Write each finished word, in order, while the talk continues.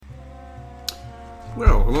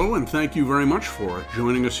Well, hello, and thank you very much for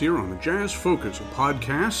joining us here on the Jazz Focus, a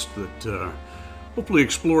podcast that hopefully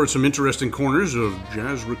explores some interesting corners of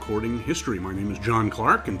jazz recording history. My name is John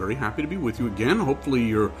Clark, and very happy to be with you again. Hopefully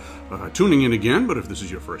you're tuning in again, but if this is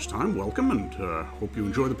your first time, welcome, and hope you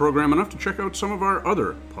enjoy the program enough to check out some of our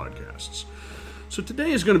other podcasts. So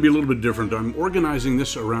today is going to be a little bit different. I'm organizing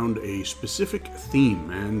this around a specific theme,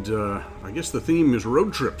 and I guess the theme is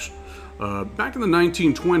road trips. Back in the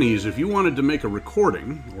 1920s, if you wanted to make a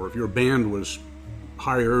recording, or if your band was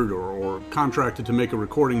hired or contracted to make a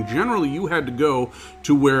recording, generally you had to go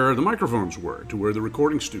to where the microphones were, to where the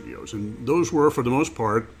recording studios. And those were, for the most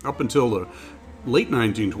part, up until the late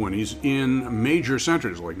 1920s, in major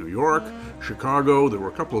centers like New York, Chicago. There were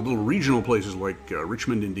a couple of little regional places like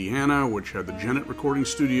Richmond, Indiana, which had the Gennett recording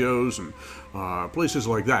studios, and places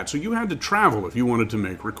like that. So you had to travel if you wanted to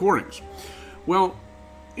make recordings. Well,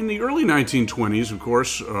 in the early 1920s, of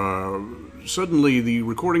course, suddenly the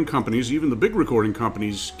recording companies, even the big recording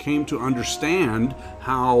companies, came to understand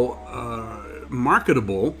how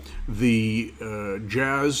marketable the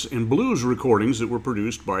jazz and blues recordings that were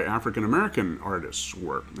produced by African-American artists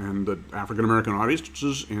were. And that African-American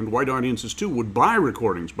audiences, and white audiences too, would buy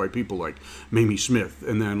recordings by people like Mamie Smith,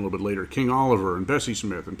 and then a little bit later King Oliver and Bessie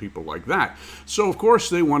Smith and people like that. So, of course,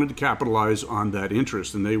 they wanted to capitalize on that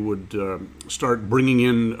interest, and they would start bringing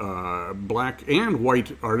in black and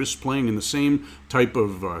white artists playing in the same type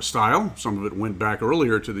of style. Some of it went back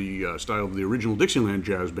earlier to the style of the original Dixieland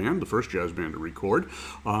Jazz Band, the first jazz band to record,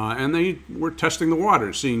 and they were testing the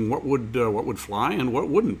waters, seeing what would fly and what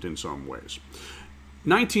wouldn't in some ways.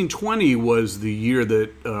 1920 was the year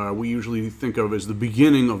that we usually think of as the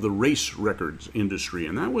beginning of the race records industry,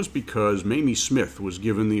 and that was because Mamie Smith was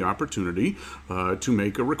given the opportunity to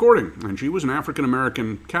make a recording. And she was an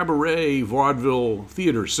African-American cabaret vaudeville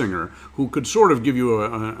theater singer who could sort of give you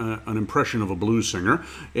an impression of a blues singer.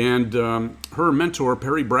 And her mentor,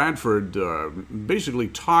 Perry Bradford, basically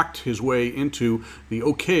talked his way into the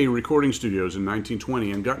OK recording studios in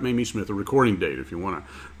 1920 and got Mamie Smith a recording date. If you want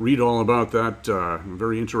to read all about that,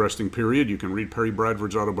 very interesting period, you can read Perry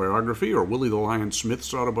Bradford's autobiography or Willie the Lion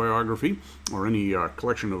Smith's autobiography, or any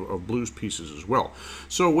collection of blues pieces as well.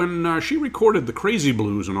 So when she recorded the Crazy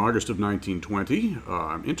Blues in August of 1920,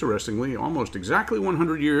 interestingly, almost exactly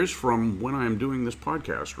 100 years from when I am doing this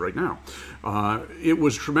podcast right now, it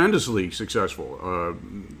was tremendously successful.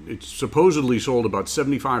 It supposedly sold about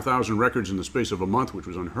 75,000 records in the space of a month, which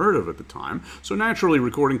was unheard of at the time. So naturally,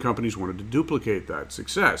 recording companies wanted to duplicate that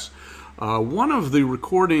success. One of the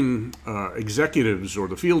recording executives, or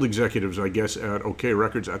the field executives, I guess, at OK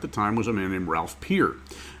Records at the time was a man named Ralph Peer.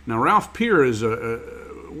 Now, Ralph Peer is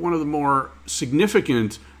one of the more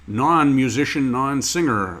significant non-musician,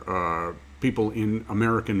 non-singer people in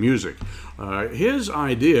American music. His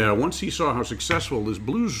idea, once he saw how successful this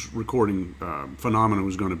blues recording phenomenon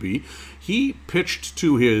was going to be, he pitched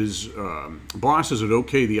to his bosses at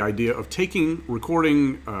OK the idea of taking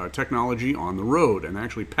recording technology on the road and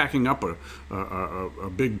actually packing up a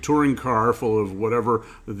big touring car full of whatever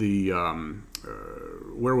the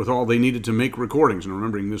wherewithal they needed to make recordings. And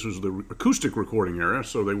remembering this was the acoustic recording era,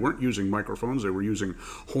 so they weren't using microphones, they were using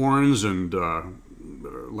horns and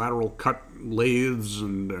lateral cut lathes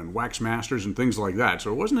and wax masters and things like that.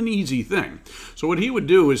 So it wasn't an easy thing. So what he would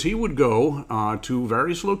do is he would go to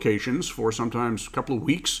various locations for sometimes a couple of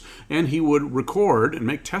weeks, and he would record and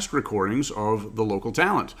make test recordings of the local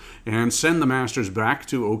talent and send the masters back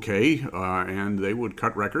to OK, and they would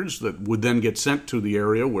cut records that would then get sent to the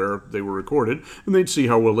area where they were recorded, and they'd see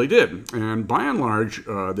how well they did. And by and large,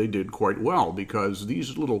 they did quite well, because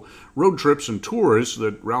these little road trips and tours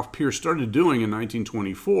that Ralph Peer started doing in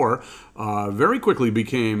 1924 very quickly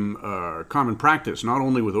became common practice, not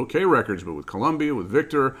only with OK Records, but with Columbia, with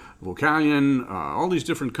Victor, Vocalion. All these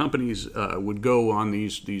different companies would go on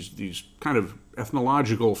these kind of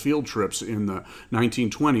ethnological field trips in the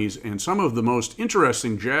 1920s, and some of the most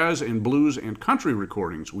interesting jazz and blues and country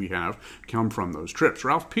recordings we have come from those trips.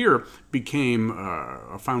 Ralph Peer became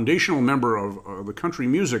a foundational member of the country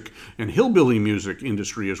music and hillbilly music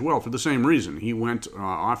industry as well, for the same reason. He went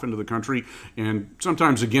off into the country and,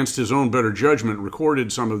 sometimes against his own better judgment,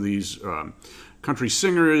 recorded some of these country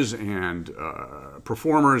singers and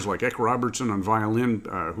performers like Eck Robertson on violin,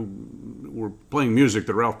 who were playing music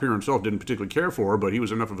that Ralph Peer himself didn't particularly care for, but he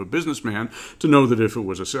was enough of a businessman to know that if it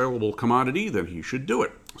was a saleable commodity, then he should do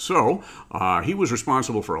it. So he was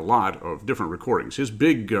responsible for a lot of different recordings. His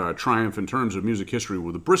big triumph in terms of music history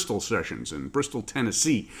were the Bristol sessions in Bristol,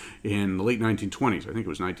 Tennessee in the late 1920s. I think it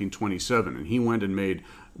was 1927, and he went and made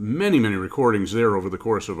many recordings there over the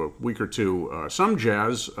course of a week or two. Some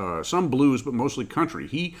jazz, some blues, but mostly country.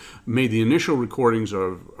 He made the initial recordings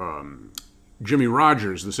of Jimmy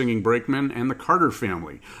Rogers, the Singing Brakemen, and the Carter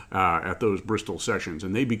Family at those Bristol sessions.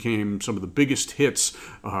 And they became some of the biggest hits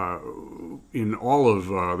in all of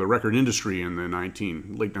the record industry in the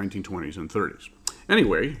late 1920s and 30s.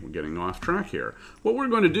 Anyway, we're getting off track here. What we're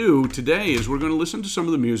going to do today is we're going to listen to some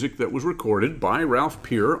of the music that was recorded by Ralph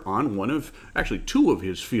Peer on two of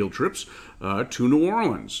his field trips to New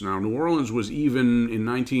Orleans. Now, New Orleans was even in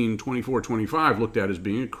 1924-25 looked at as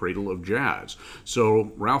being a cradle of jazz.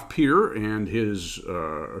 So Ralph Peer and his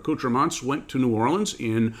accoutrements went to New Orleans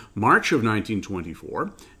in March of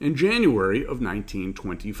 1924 and January of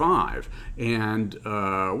 1925. And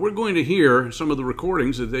we're going to hear some of the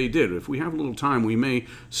recordings that they did. If we have a little time, we may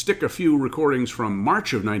stick a few recordings from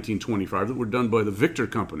March of 1925 that were done by the Victor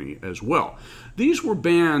Company as well. These were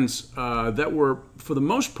bands that were, for the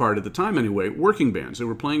most part at the time anyway, working bands. They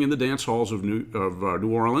were playing in the dance halls of New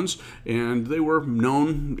Orleans, and they were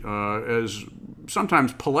known as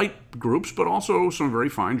sometimes polite groups, but also some very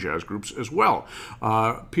fine jazz groups as well.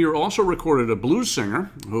 Peer also recorded a blues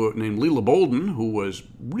singer named Leela Bolden, who was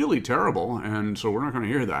really terrible, and so we're not going to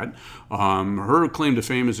hear that. Her claim to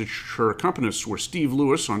fame is that her accompanists were Steve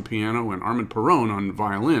Lewis on piano and Armand Perron on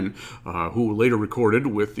violin, who later recorded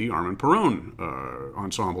with the Armand Perron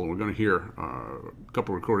ensemble. We're going to hear a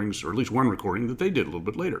couple of recordings, or at least one recording that they did a little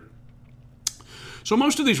bit later. So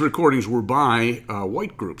most of these recordings were by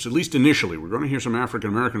white groups, at least initially. We're going to hear some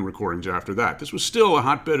African-American recordings after that. This was still a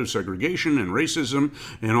hotbed of segregation and racism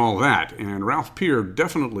and all that, and Ralph Peer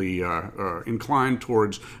definitely inclined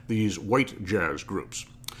towards these white jazz groups.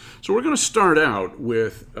 So we're going to start out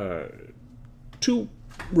with two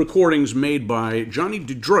recordings made by Johnny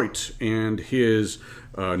DeDroit and his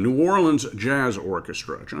New Orleans Jazz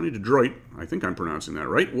Orchestra. Johnny DeDroit, I think I'm pronouncing that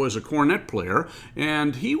right, was a cornet player,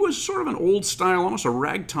 and he was sort of an old-style, almost a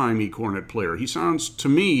ragtimey cornet player. He sounds to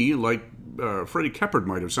me like Freddie Keppard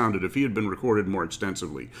might have sounded if he had been recorded more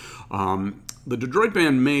extensively. The DeDroit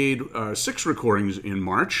Band made 6 recordings in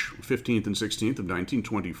March 15th and 16th of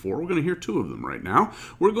 1924. We're going to hear 2 of them right now.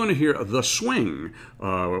 We're going to hear The Swing,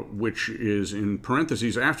 which is in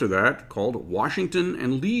parentheses after that called Washington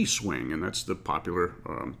and Lee Swing, and that's the popular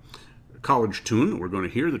college tune that we're going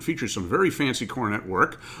to hear that features some very fancy cornet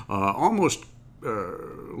work, almost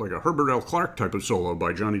like a Herbert L. Clark type of solo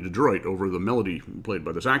by Johnny DeDroit over the melody played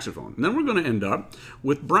by the saxophone. And then we're going to end up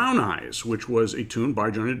with Brown Eyes, which was a tune by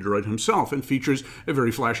Johnny DeDroit himself and features a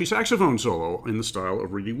very flashy saxophone solo in the style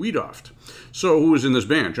of Reedy Wiedoeft. So who was in this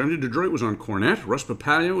band? Johnny DeDroit was on cornet, Russ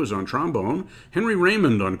Papalia was on trombone, Henry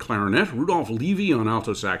Raymond on clarinet, Rudolph Levy on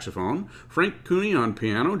alto saxophone, Frank Cooney on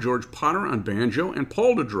piano, George Potter on banjo, and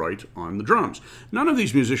Paul DeDroit on the drums. None of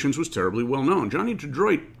these musicians was terribly well known. Johnny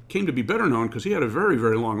DeDroit came to be better known because he had a very,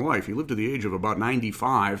 very long life. He lived to the age of about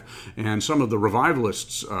 95, and some of the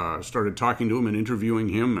revivalists started talking to him and interviewing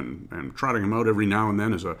him and trotting him out every now and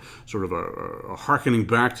then as a sort of a hearkening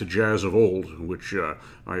back to jazz of old, which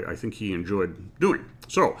I think he enjoyed doing.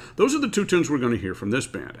 So those are the 2 tunes we're going to hear from this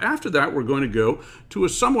band. After that, we're going to go to a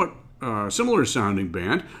somewhat similar sounding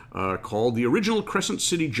band called the Original Crescent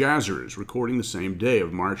City Jazzers, recording the same day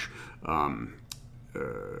of March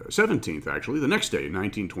 17th, actually, the next day,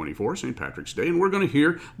 1924, St. Patrick's Day, and we're going to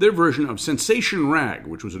hear their version of Sensation Rag,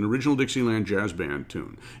 which was an original Dixieland jazz band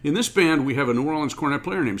tune. In this band, we have a New Orleans cornet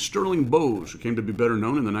player named Sterling Bowes, who came to be better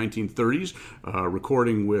known in the 1930s,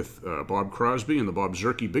 recording with Bob Crosby and the Bob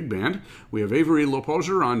Zerke Big Band. We have Avery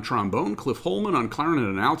Loposer on trombone, Cliff Holman on clarinet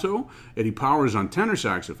and alto, Eddie Powers on tenor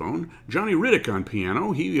saxophone, Johnny Riddick on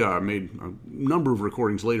piano. He made a number of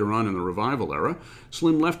recordings later on in the revival era,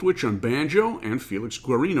 Slim Leftwich on banjo, and Felix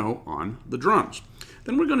Guarino on the drums.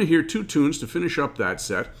 Then we're going to hear 2 tunes to finish up that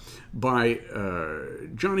set by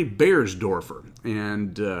Johnny Beiersdorfer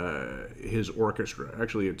and his orchestra.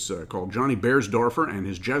 Actually, it's called Johnny Beiersdorfer and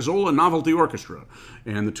his Jazzola Novelty Orchestra.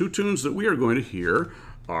 And the 2 tunes that we are going to hear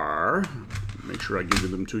are, make sure I give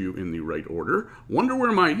them to you in the right order, Wonder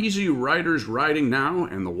Where My Easy Rider's Riding Now,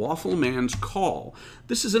 and The Waffle Man's Call.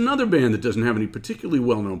 This is another band that doesn't have any particularly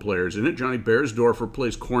well-known players in it. Johnny Beiersdorfer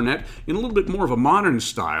plays cornet in a little bit more of a modern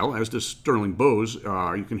style, as does Sterling Bowes.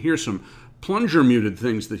 You can hear some plunger muted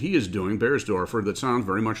things that he is doing, Beiersdorfer, that sound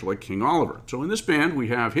very much like King Oliver. So in this band, we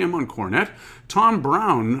have him on cornet, Tom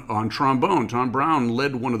Brown on trombone. Tom Brown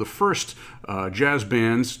led one of the first jazz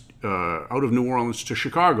bands out of New Orleans to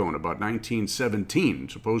Chicago in about 1917.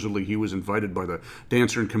 Supposedly he was invited by the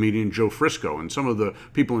dancer and comedian Joe Frisco, and some of the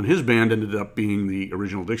people in his band ended up being the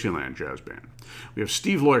original Dixieland Jazz Band. We have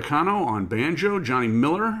Steve Loicano on banjo, Johnny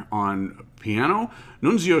Miller on piano,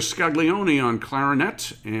 Nunzio Scaglione on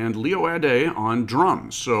clarinet, and Leo Ade on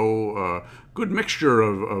drums. So good mixture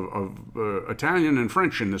of Italian and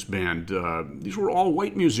French in this band. These were all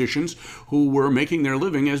white musicians who were making their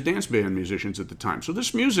living as dance band musicians at the time. So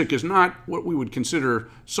this music is not what we would consider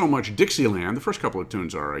so much Dixieland. The first couple of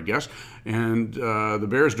tunes are, I guess, and the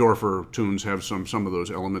Beiersdorfer tunes have some of those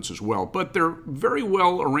elements as well. But they're very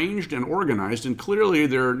well arranged and organized, and clearly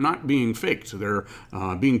they're not being faked. They're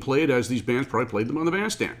being played as these bands probably played them on the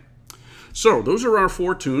bandstand. So those are our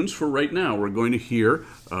 4 tunes for right now. We're going to hear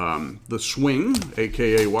The Swing,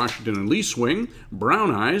 a.k.a. Washington and Lee Swing,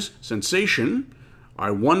 Brown Eyes, Sensation,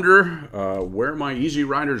 I Wonder Where My Easy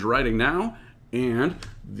Rider's Riding Now, and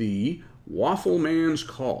The Waffle Man's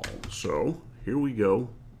Call. So here we go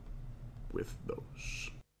with those.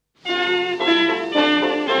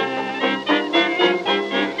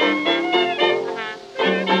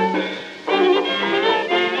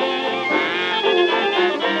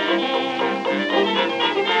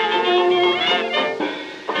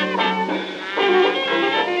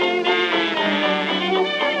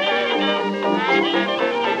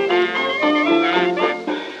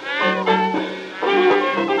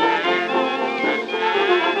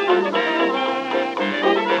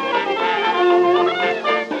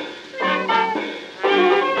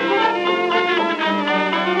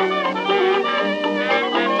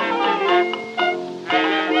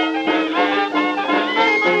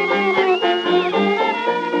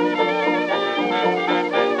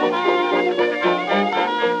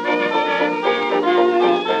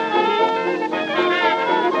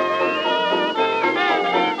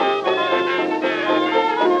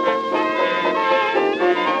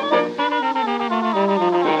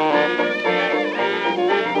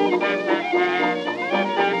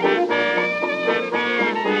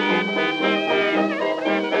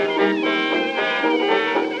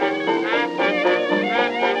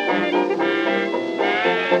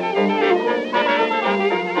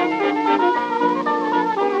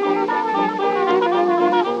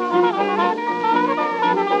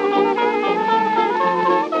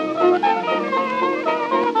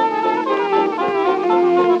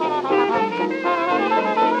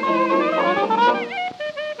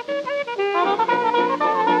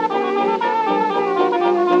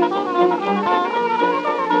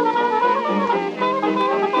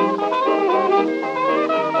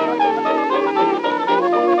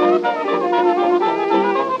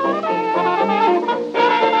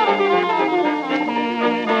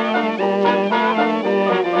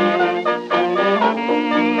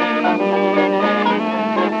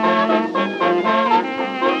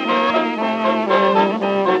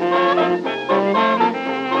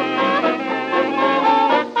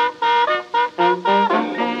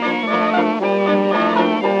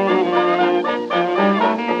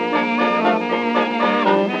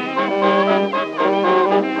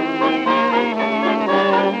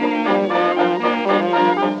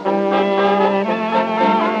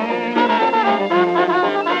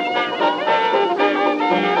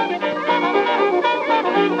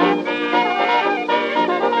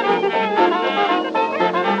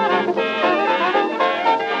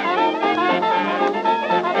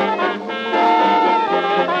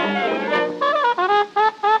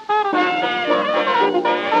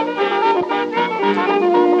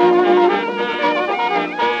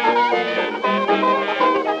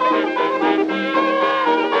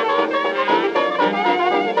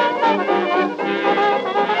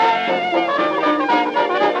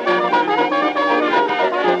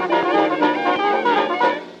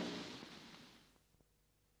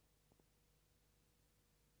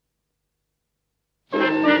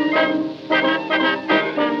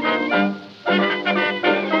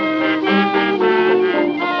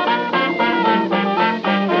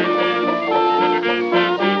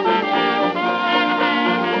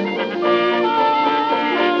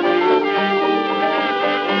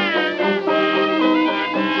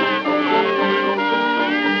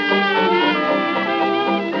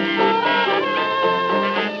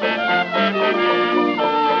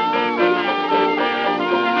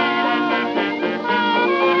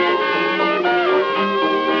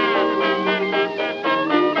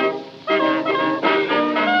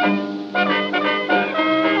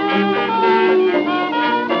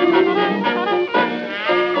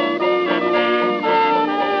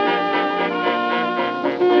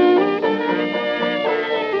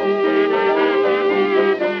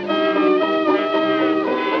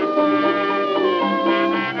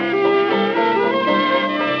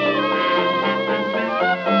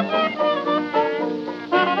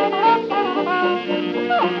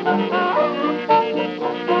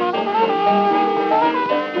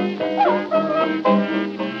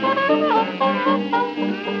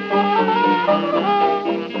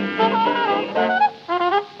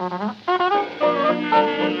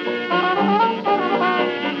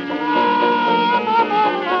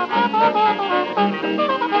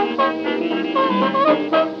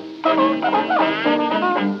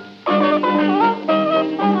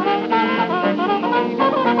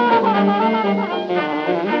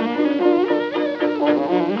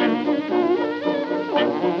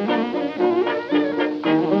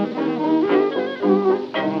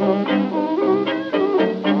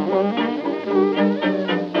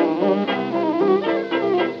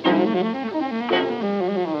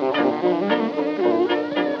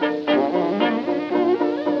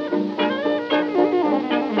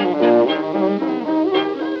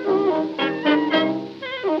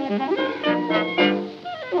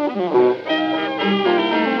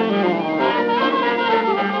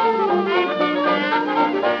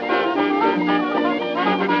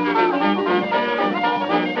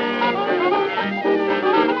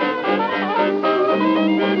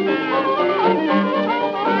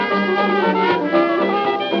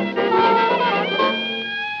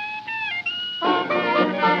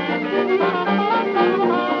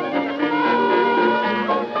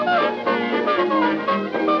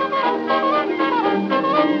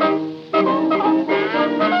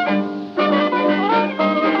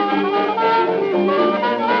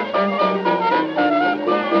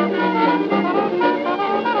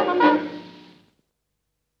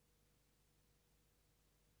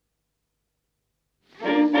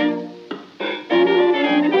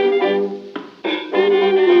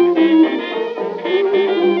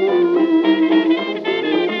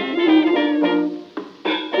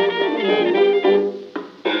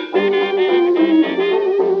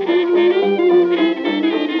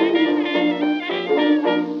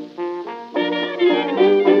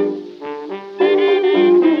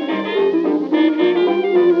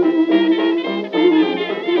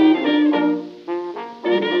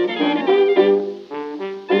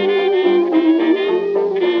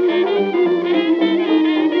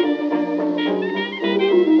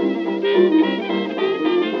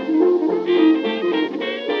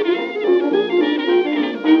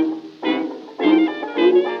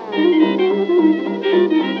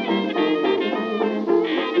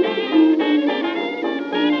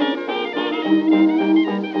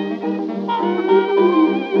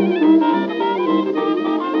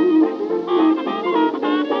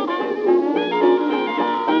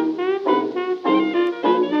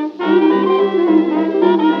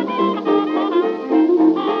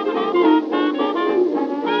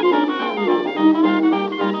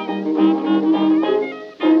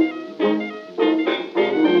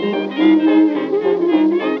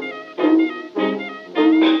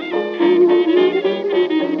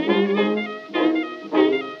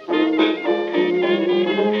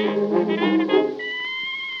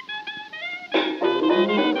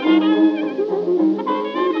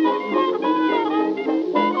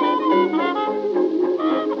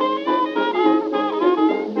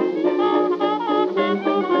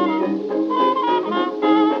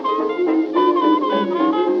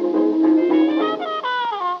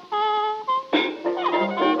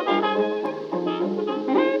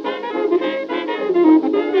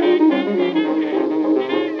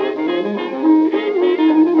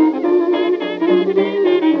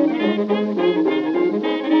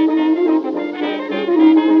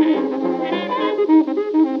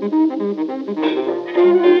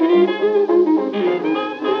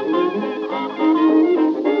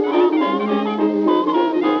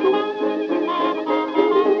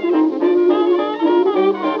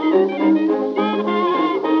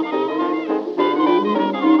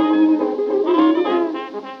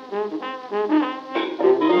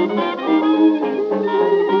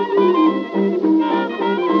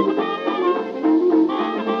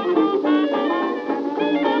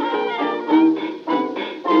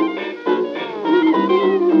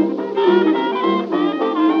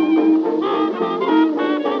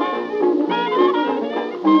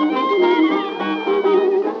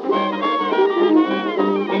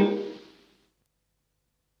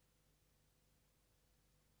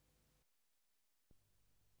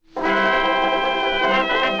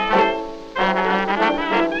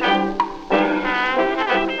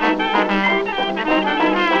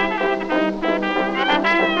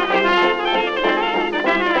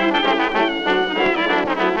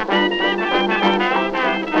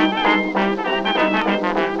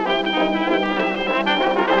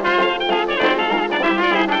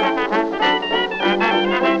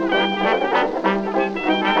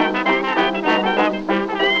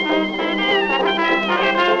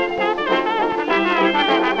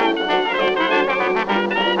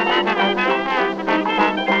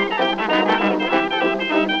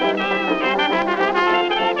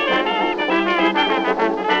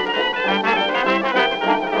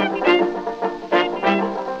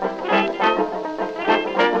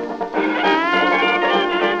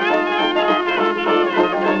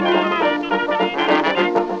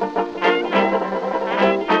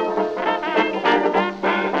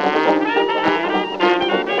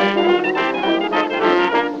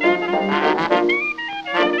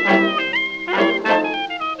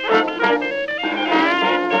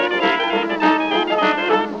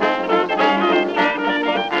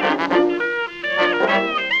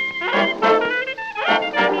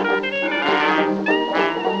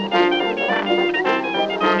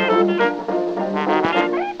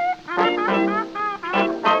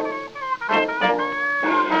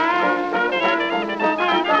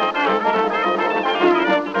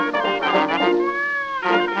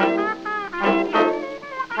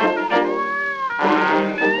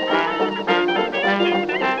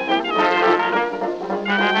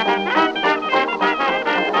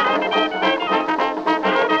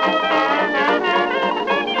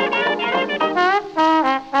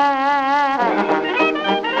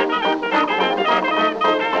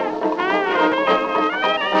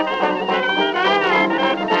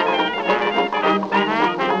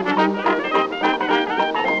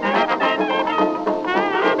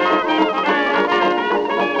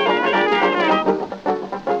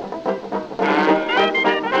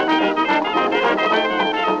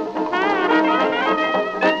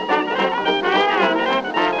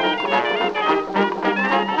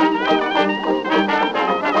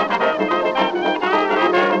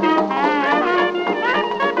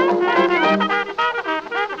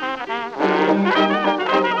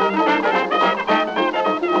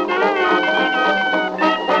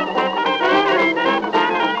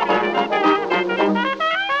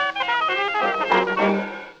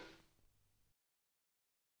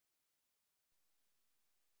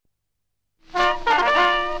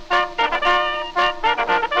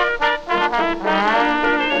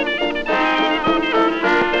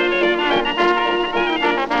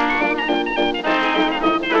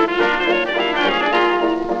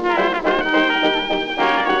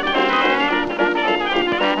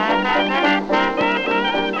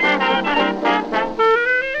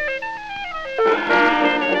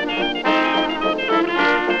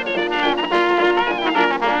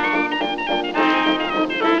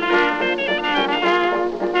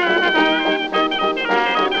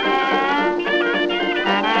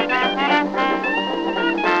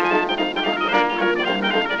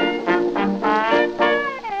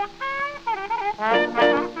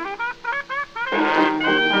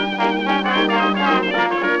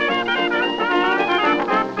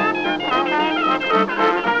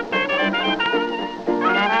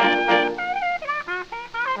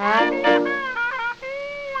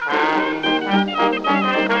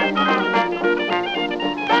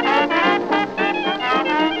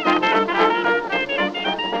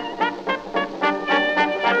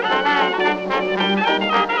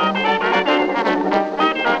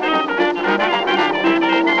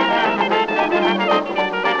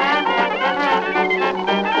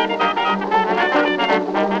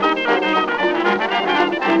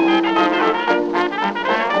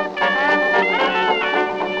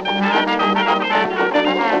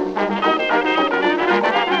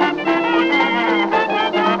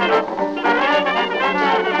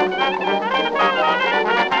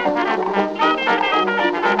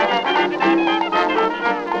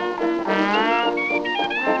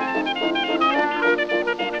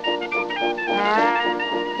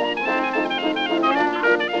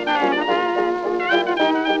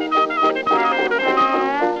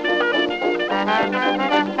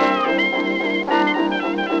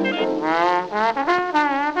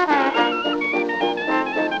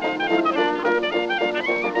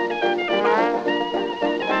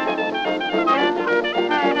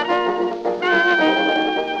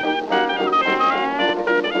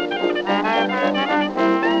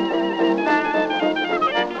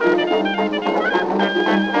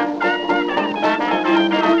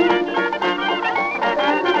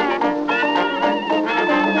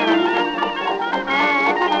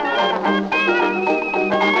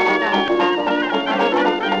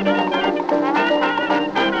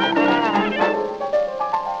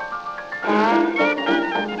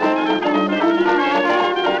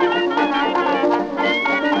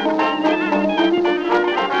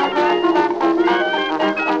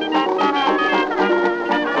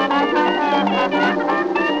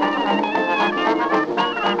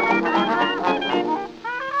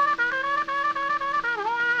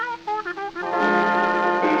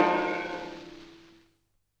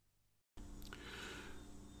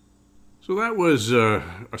 that was a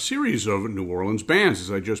series of New Orleans bands,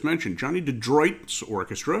 as I just mentioned. Johnny DeDroit's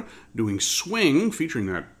orchestra doing Swing, featuring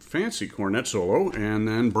that fancy cornet solo, and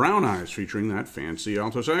then Brown Eyes featuring that fancy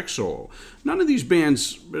alto sax solo. None of these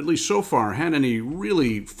bands, at least so far, had any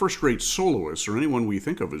really first-rate soloists or anyone we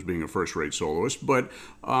think of as being a first-rate soloist, but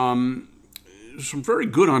some very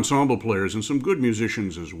good ensemble players and some good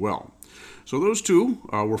musicians as well. So those two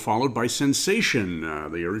were followed by Sensation,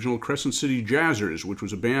 the original Crescent City Jazzers, which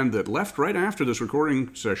was a band that left right after this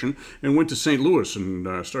recording session and went to St. Louis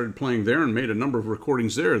and started playing there and made a number of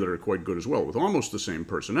recordings there that are quite good as well, with almost the same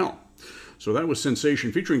personnel. So that was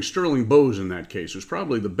Sensation, featuring Sterling Bowes in that case, who's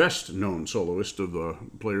probably the best-known soloist of the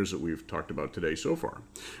players that we've talked about today so far.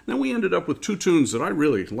 Then we ended up with two tunes that I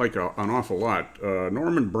really like an awful lot.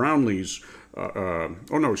 Norman Brownlee's Johnny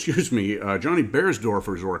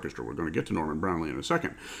Beiersdorfer's orchestra. We're going to get to Norman Brownlee in a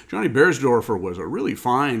second. Johnny Beiersdorfer was a really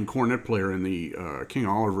fine cornet player in the King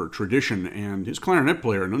Oliver tradition, and his clarinet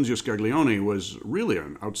player, Nunzio Scaglione, was really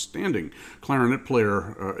an outstanding clarinet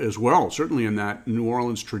player as well, certainly in that New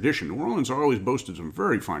Orleans tradition. New Orleans always boasted some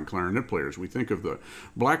very fine clarinet players. We think of the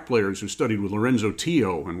black players who studied with Lorenzo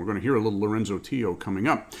Tio, and we're going to hear a little Lorenzo Tio coming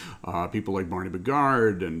up. People like Barney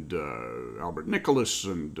Bigard and Albert Nicholas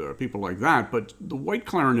and people like that. But the white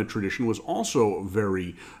clarinet tradition was also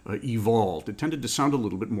very evolved. It tended to sound a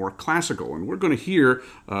little bit more classical. And we're going to hear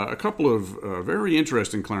a couple of very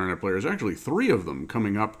interesting clarinet players, actually three of them,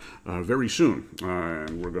 coming up very soon.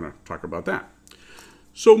 And we're going to talk about that.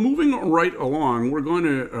 So moving right along, we're going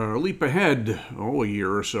to leap ahead, a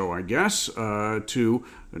year or so, I guess, to,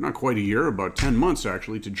 not quite a year, about 10 months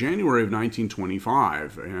actually, to January of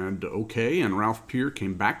 1925. And OK and Ralph Peer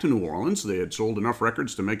came back to New Orleans. They had sold enough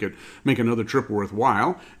records to make another trip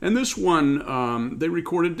worthwhile. And this one, they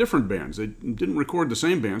recorded different bands. They didn't record the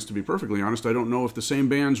same bands, to be perfectly honest. I don't know if the same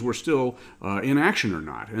bands were still in action or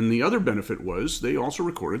not. And the other benefit was they also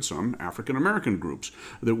recorded some African-American groups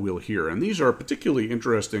that we'll hear. And these are particularly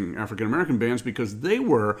interesting African-American bands because they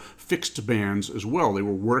were fixed bands as well. They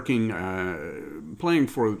were working, playing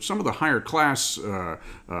for some of the higher class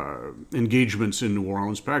engagements in New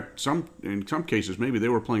Orleans. In fact, in some cases, maybe they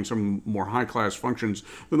were playing some more high class functions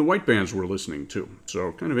than the white bands were listening to.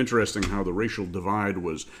 So kind of interesting how the racial divide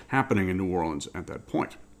was happening in New Orleans at that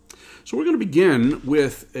point. So we're going to begin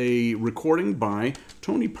with a recording by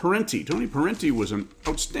Tony Parenti. Tony Parenti was an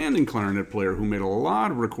outstanding clarinet player who made a lot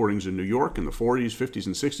of recordings in New York in the 40s, 50s,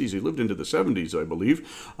 and 60s. He lived into the 70s, I believe.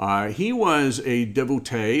 He was a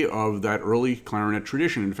devotee of that early clarinet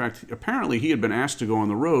tradition. In fact, apparently he had been asked to go on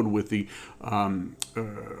the road with the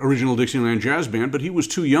original Dixieland Jazz Band, but he was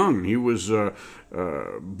too young. He was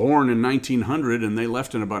born in 1900, and they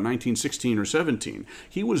left in about 1916 or 17.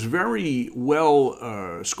 He was very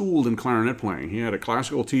well schooled in clarinet playing. He had a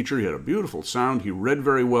classical teacher. He had a beautiful sound. He read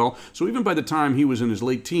very well. So even by the time he was in his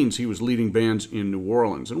late teens, he was leading bands in New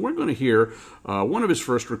Orleans. And we're going to hear one of his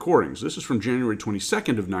first recordings. This is from January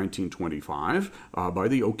 22nd of 1925 by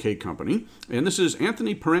the OK Company. And this is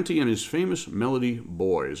Anthony Parenti and his famous Melody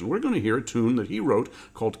Boys. And we're going to hear a tune that he wrote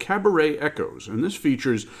called Cabaret Echoes. And this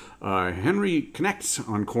features Henry Knechts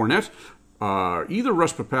on cornet, either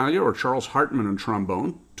Russ Papaglia or Charles Hartman on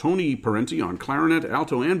trombone, Tony Parenti on clarinet,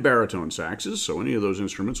 alto, and baritone saxes, so any of those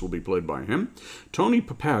instruments will be played by him. Tony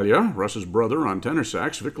Papaglia, Russ's brother, on tenor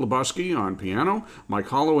sax, Vic Lebowski on piano, Mike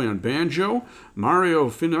Holloway on banjo, Mario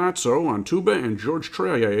Finazzo on tuba, and George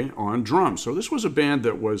Treillet on drums. So this was a band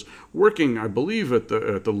that was working, I believe, at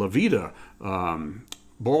the La Vida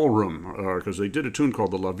ballroom, because they did a tune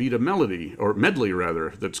called the La Vida Melody, or Medley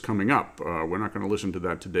rather, that's coming up. We're not going to listen to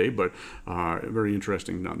that today, but very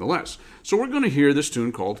interesting nonetheless. So we're going to hear this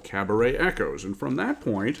tune called Cabaret Echoes, and from that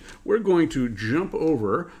point, we're going to jump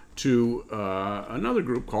over to another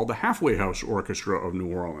group called the Halfway House Orchestra of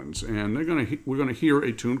New Orleans, and we're going to hear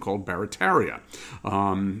a tune called Barataria.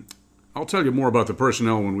 I'll tell you more about the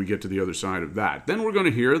personnel when we get to the other side of that. Then we're going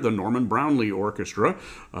to hear the Norman Brownlee Orchestra,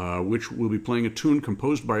 which will be playing a tune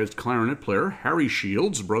composed by its clarinet player, Harry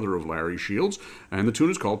Shields, brother of Larry Shields, and the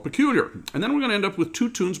tune is called Peculiar. And then we're going to end up with two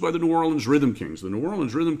tunes by the New Orleans Rhythm Kings. The New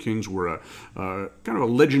Orleans Rhythm Kings were kind of a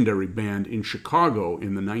legendary band in Chicago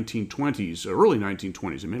in the 1920s, early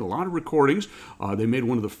 1920s. They made a lot of recordings. They made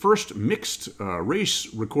one of the first mixed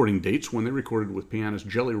race recording dates when they recorded with pianist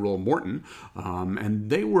Jelly Roll Morton, and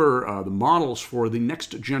they were the models for the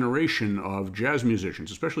next generation of jazz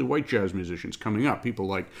musicians, especially white jazz musicians coming up. People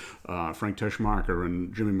like Frank Teschmacher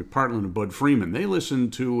and Jimmy McPartland and Bud Freeman. They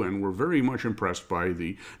listened to and were very much impressed by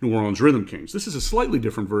the New Orleans Rhythm Kings. This is a slightly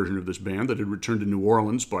different version of this band that had returned to New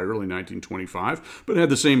Orleans by early 1925, but had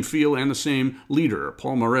the same feel and the same leader,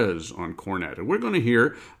 Paul Morez, on cornet. And we're going to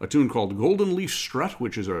hear a tune called Golden Leaf Strut,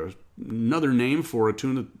 which is a another name for a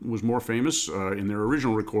tune that was more famous in their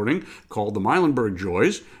original recording called the Meilenberg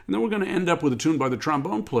Joys. And then we're going to end up with a tune by the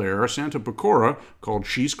trombone player, Santa Pecora, called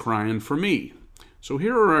She's Crying for Me. So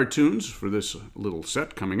here are our tunes for this little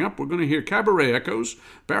set coming up. We're going to hear Cabaret Echoes,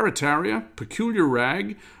 Barataria, Peculiar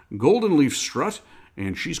Rag, Golden Leaf Strut,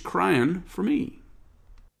 and She's Crying for Me.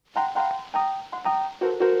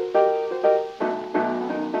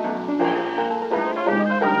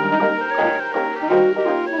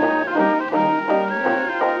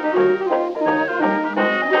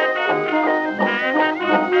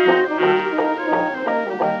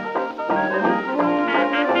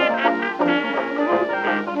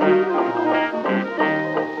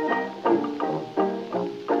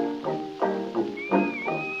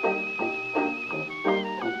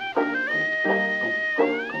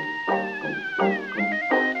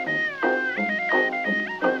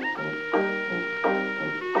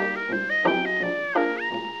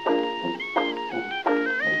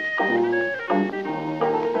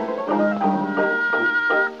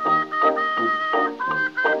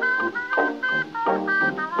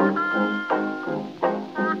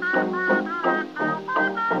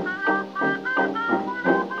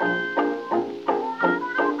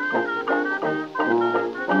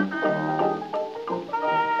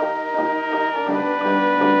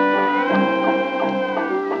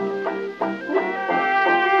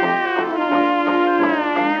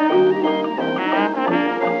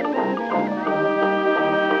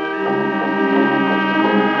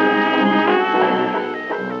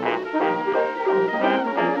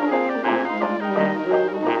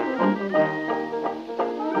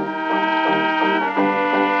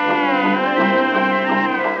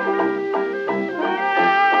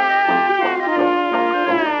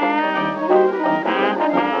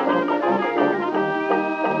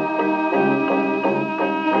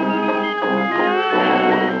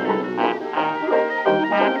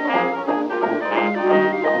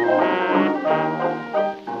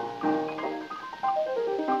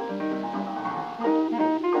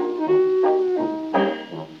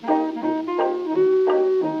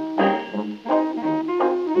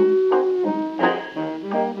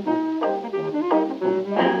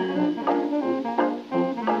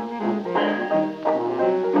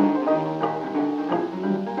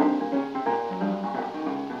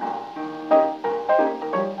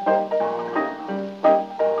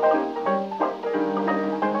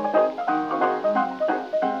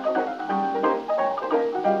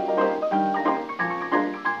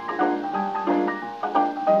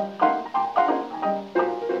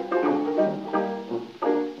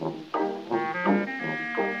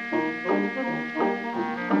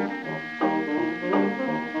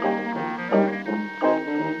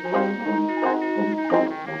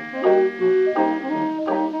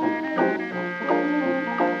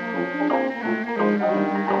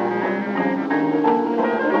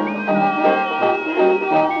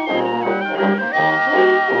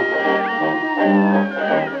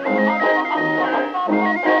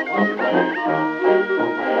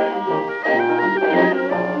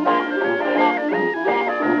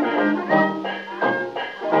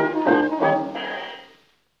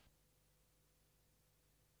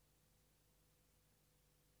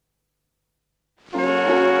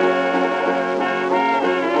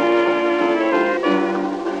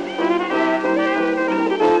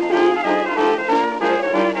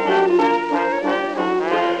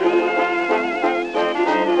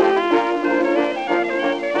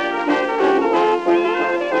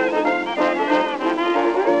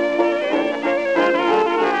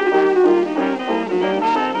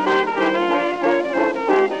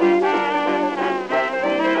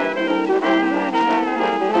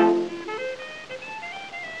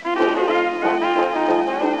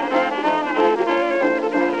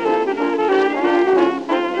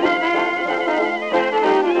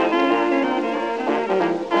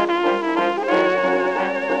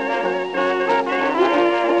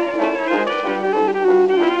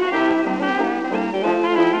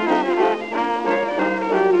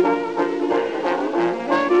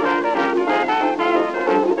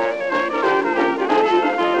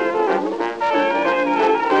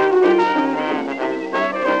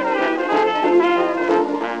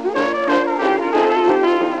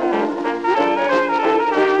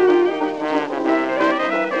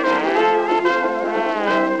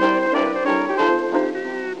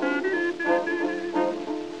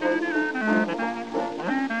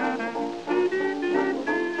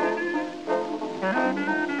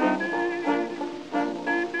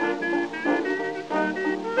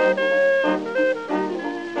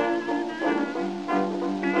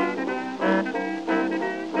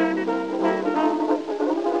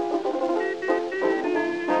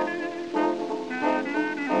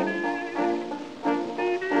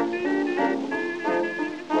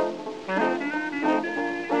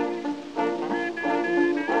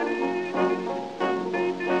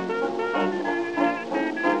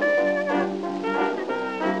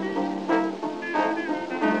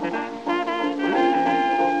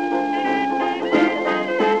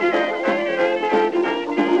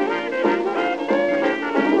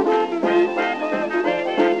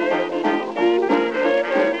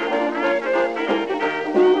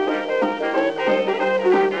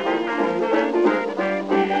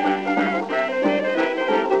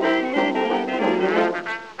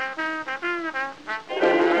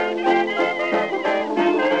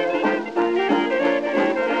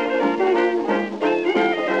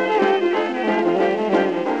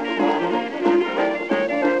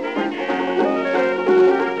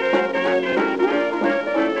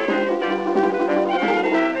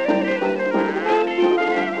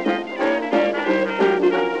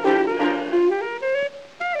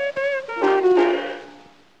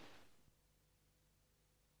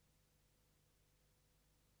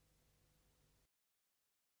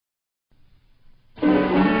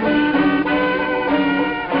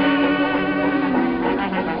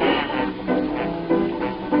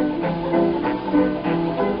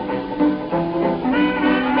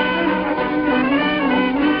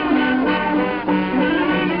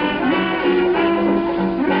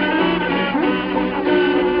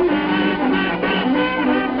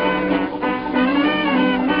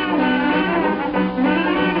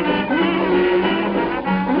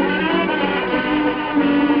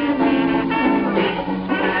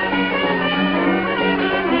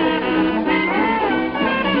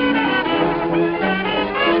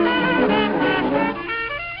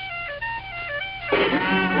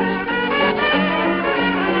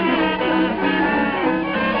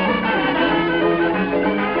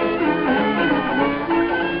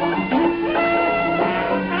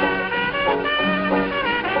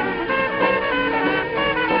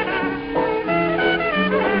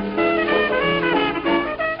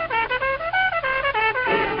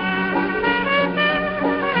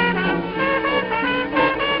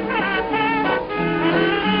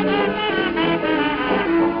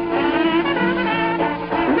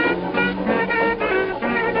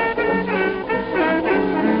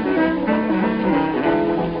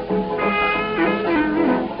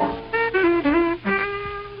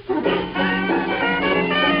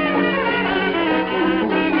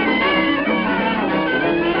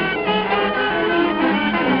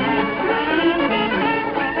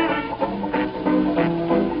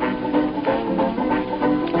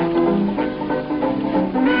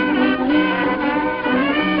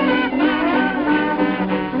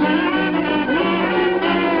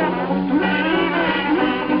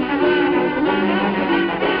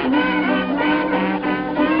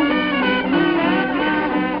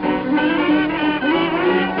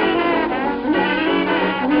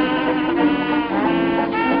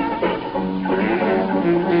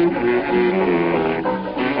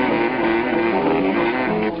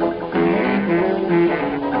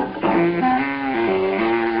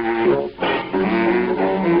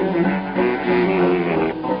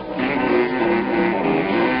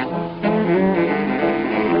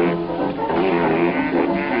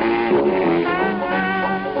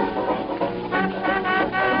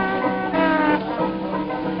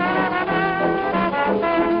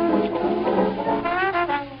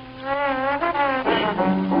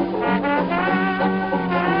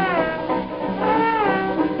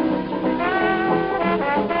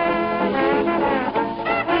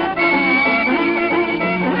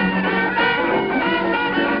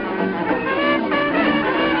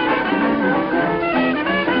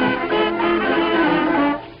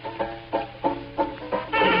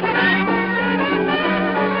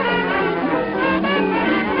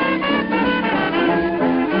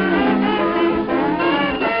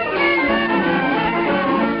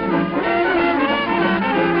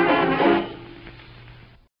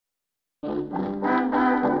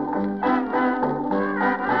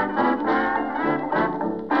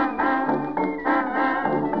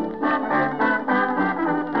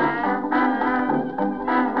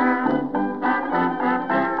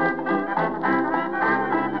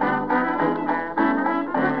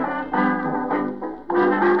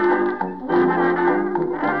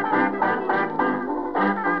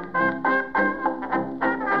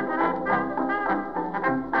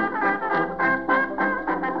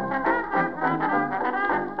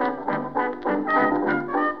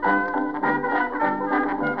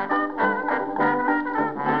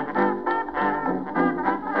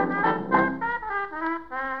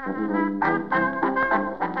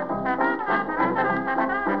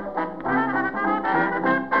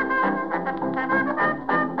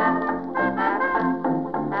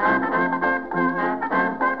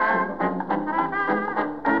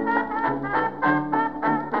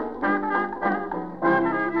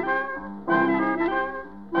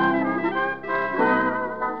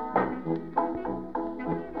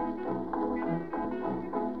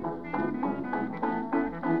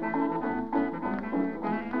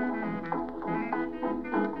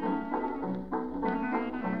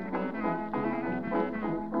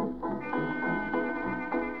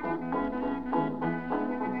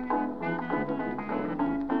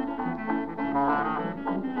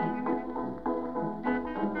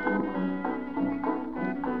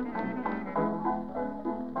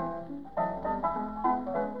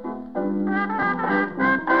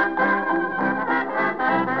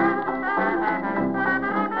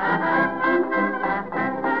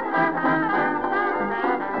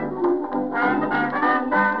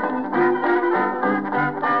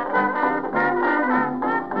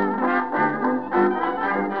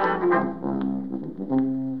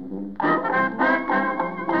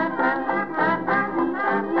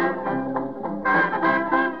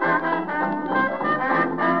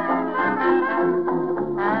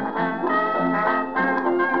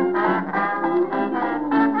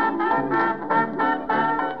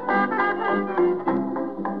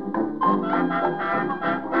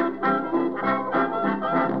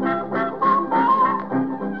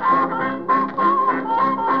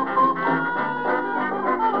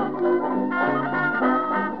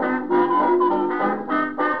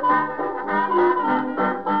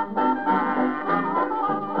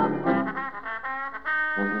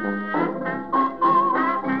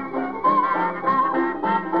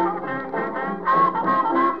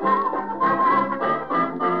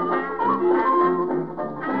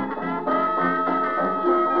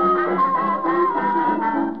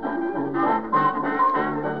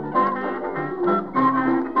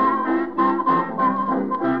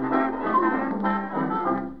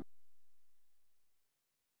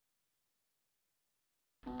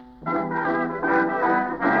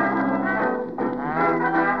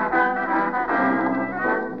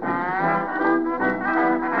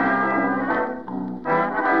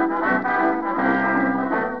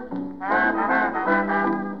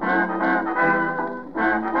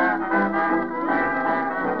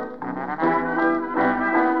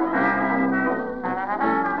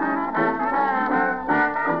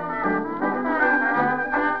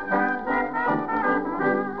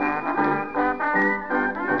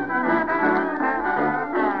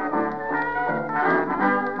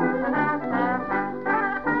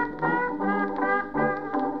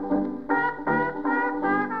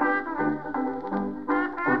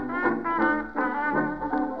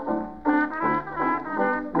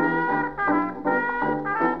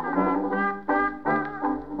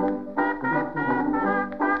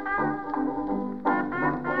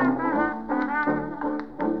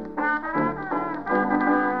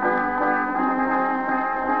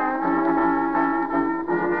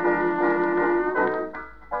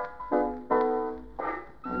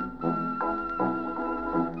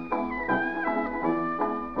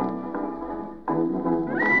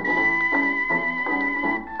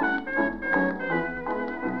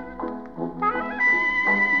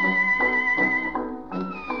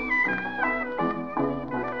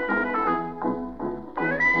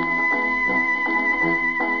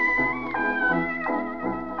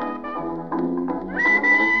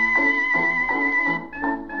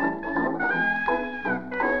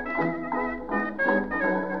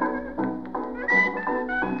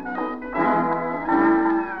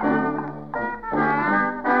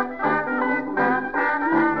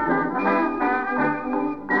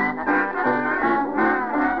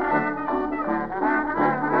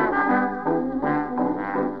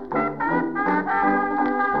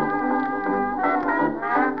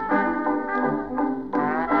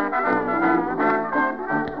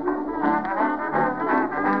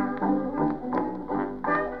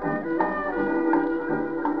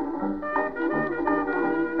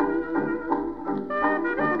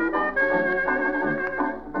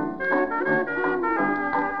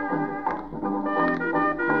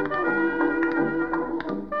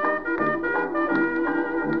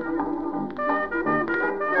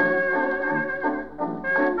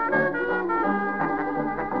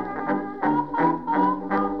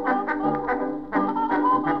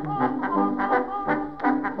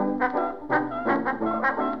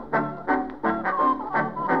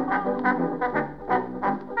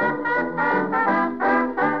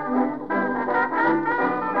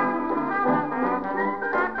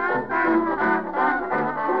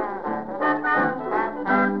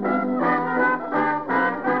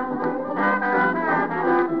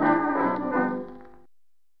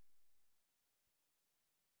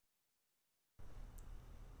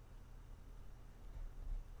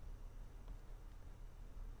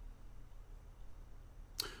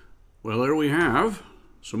 Well, there we have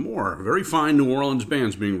some more very fine New Orleans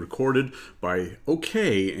bands being recorded by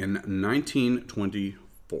OK in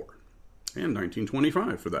 1924. And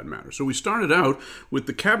 1925, for that matter. So we started out with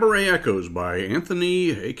the Cabaret Echoes by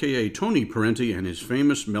Anthony, a.k.a. Tony Parenti, and his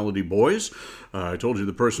famous Melody Boys. I told you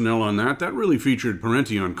the personnel on that. That really featured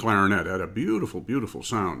Parenti on clarinet. Had a beautiful, beautiful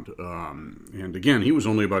sound. And again, he was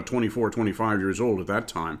only about 24, 25 years old at that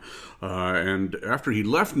time. And after he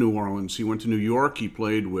left New Orleans, he went to New York. He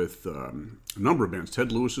played with a number of bands.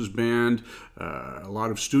 Ted Lewis's band, a lot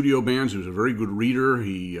of studio bands. He was a very good reader.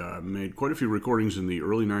 He made quite a few recordings in the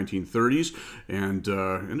early 1930s and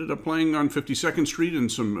ended up playing on 52nd Street in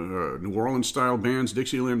some New Orleans-style bands,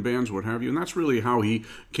 Dixieland bands, what have you. And that's really how he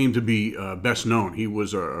came to be best known. He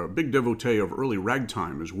was a big devotee of early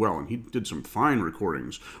ragtime as well, and he did some fine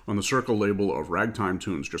recordings on the Circle label of ragtime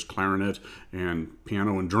tunes, just clarinet and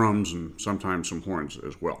piano and drums and sometimes some horns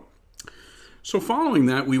as well. So following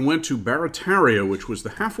that, we went to Barataria, which was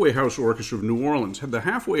the Halfway House Orchestra of New Orleans. The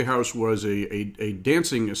Halfway House was a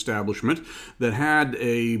dancing establishment that had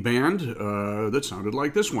a band that sounded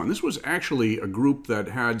like this one. This was actually a group that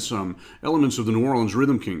had some elements of the New Orleans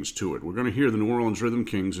Rhythm Kings to it. We're going to hear the New Orleans Rhythm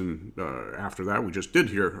Kings, and after that, we just did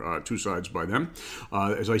hear two sides by them.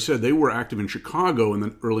 As I said, they were active in Chicago in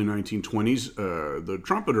the early 1920s. The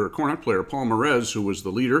trumpeter, cornet player, Paul Morez, who was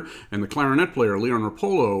the leader, and the clarinet player, Leon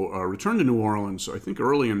Rapolo, returned to New Orleans, I think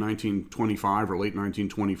early in 1925 or late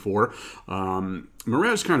 1924.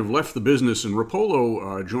 Morez kind of left the business, and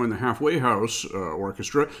Rapolo joined the Halfway House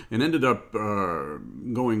Orchestra and ended up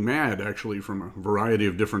going mad, actually, from a variety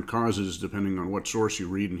of different causes, depending on what source you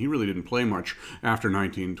read, and he really didn't play much after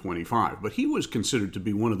 1925. But he was considered to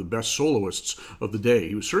be one of the best soloists of the day.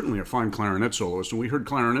 He was certainly a fine clarinet soloist, and we heard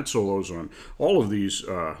clarinet solos on all of these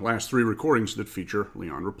last three recordings that feature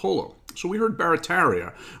Leon Rapolo. So we heard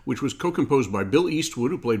Barataria, which was co-composed by Bill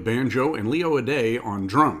Eastwood, who played banjo, and Leo Aday on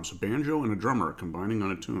drums. A banjo and a drummer combining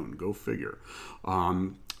on a tune. Go figure.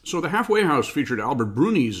 So the Halfway House featured Albert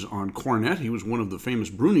Brunies on cornet. He was one of the famous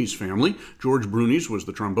Brunies family. George Brunies was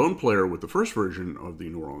the trombone player with the first version of the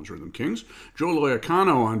New Orleans Rhythm Kings. Joe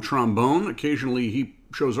Loiacano on trombone. Occasionally he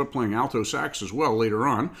shows up playing alto sax as well later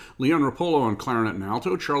on. Leon Rapolo on clarinet and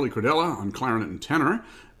alto. Charlie Cordella on clarinet and tenor.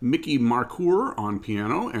 Mickey Marcour on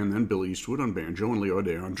piano, and then Bill Eastwood on banjo and Leo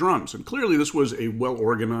Aday on drums. And clearly this was a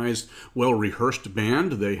well-organized, well-rehearsed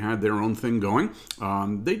band. They had their own thing going.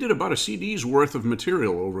 They did about a CD's worth of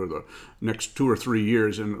material over the next 2 or 3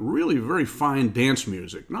 years, and really very fine dance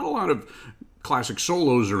music. Not a lot of classic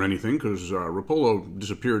solos or anything, because Rapolo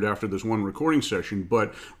disappeared after this one recording session,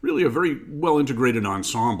 but really a very well-integrated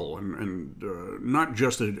ensemble, and not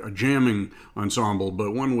just a jamming ensemble,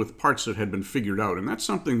 but one with parts that had been figured out. And that's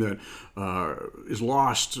something that is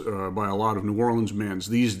lost by a lot of New Orleans bands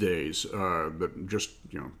these days that just,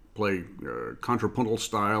 play contrapuntal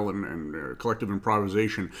style and collective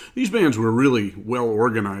improvisation. These bands were really well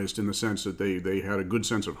organized in the sense that they had a good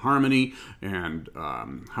sense of harmony and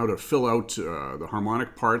how to fill out the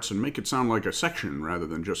harmonic parts and make it sound like a section rather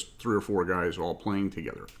than just 3 or 4 guys all playing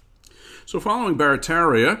together. So following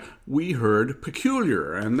Barataria, we heard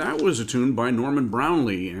Peculiar, and that was a tune by Norman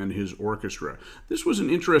Brownlee and his orchestra. This was an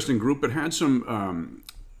interesting group. It had some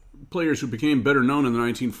players who became better known in the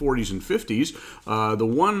 1940s and 50s. The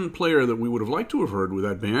one player that we would have liked to have heard with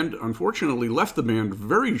that band, unfortunately left the band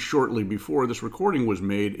very shortly before this recording was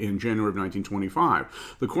made in January of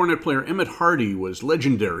 1925. The cornet player Emmett Hardy was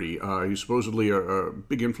legendary. He's supposedly a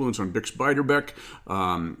big influence on Bix Beiderbecke,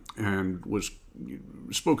 and was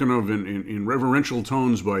spoken of in reverential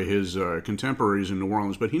tones by his contemporaries in New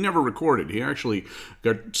Orleans, but he never recorded. He actually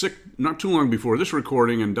got sick not too long before this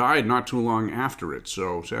recording and died not too long after it,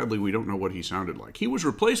 so sadly we don't know what he sounded like. He was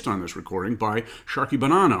replaced on this recording by Sharky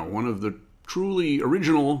Bonanno, one of the truly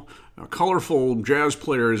original, colorful jazz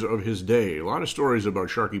players of his day. A lot of stories about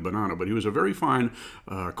Sharky Bonanno, but he was a very fine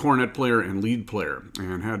cornet player and lead player,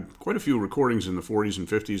 and had quite a few recordings in the 40s and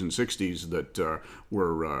 50s and 60s that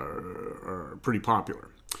were pretty popular.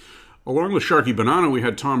 Along with Sharky Bonanno, we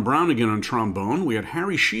had Tom Brown again on trombone. We had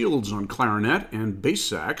Harry Shields on clarinet and bass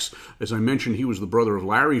sax. As I mentioned, he was the brother of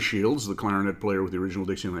Larry Shields, the clarinet player with the original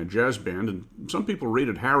Dixieland Jazz Band, and some people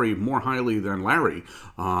rated Harry more highly than Larry.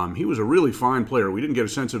 He was a really fine player. We didn't get a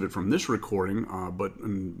sense of it from this recording, but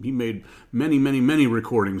he made many, many, many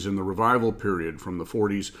recordings in the revival period from the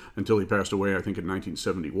 40s until he passed away, I think, in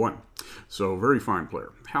 1971. So, very fine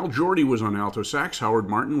player. Hal Jordy was on alto sax, Howard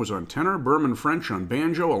Martin was on tenor, Berman French on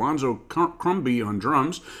banjo, Alonzo Crumby on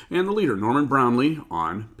drums, and the leader, Norman Brownlee,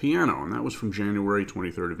 on piano. And that was from January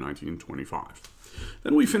 23rd of 1925.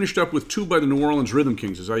 Then we finished up with two by the New Orleans Rhythm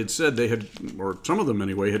Kings. As I had said, they had, or some of them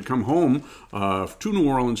anyway, had come home to New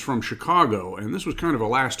Orleans from Chicago, and this was kind of a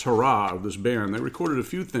last hurrah of this band. They recorded a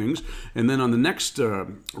few things, and then on the next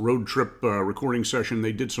road trip recording session,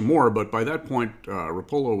 they did some more, but by that point,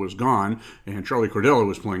 Rapolo was gone, and Charlie Cordella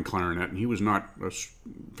was playing clarinet, and he was not a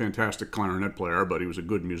fantastic clarinet player, but he was a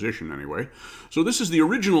good musician anyway. So this is the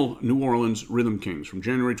original New Orleans Rhythm Kings. From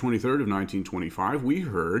January 23rd of 1925, we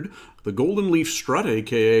heard the Golden Leaf Strut,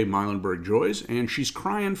 a.k.a. Milenberg Joys, and She's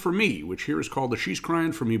Crying for Me, which here is called the She's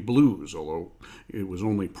Crying for Me Blues, although it was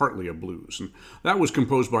only partly a blues. And that was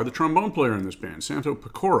composed by the trombone player in this band, Santo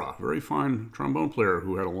Pecora, a very fine trombone player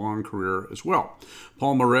who had a long career as well.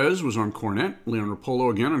 Paul Morez was on cornet, Leon Rapolo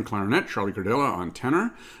again on clarinet, Charlie Cordella on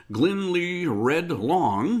tenor, Glyn Lee Red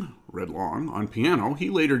Long on piano. He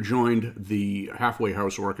later joined the Halfway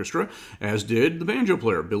House Orchestra, as did the banjo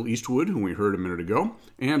player Bill Eastwood, whom we heard a minute ago,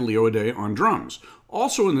 and Leo Aday on drums.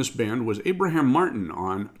 Also in this band was Abraham Martin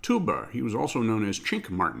on tuba. He was also known as Chink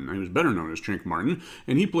Martin. He was better known as Chink Martin,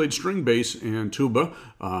 and he played string bass and tuba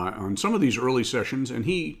on some of these early sessions, and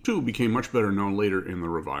he, too, became much better known later in the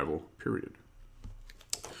revival period.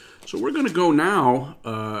 So we're going to go now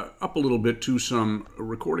up a little bit to some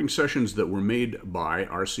recording sessions that were made by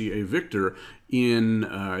RCA Victor in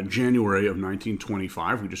January of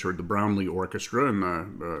 1925. We just heard the Brownlee Orchestra and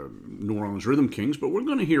the New Orleans Rhythm Kings, but we're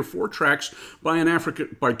going to hear four tracks by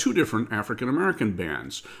two different African-American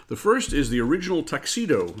bands. The first is the original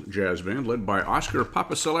Tuxedo Jazz Band, led by Oscar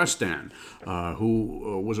Papacelestin,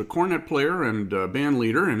 who was a cornet player and band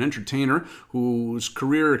leader and entertainer whose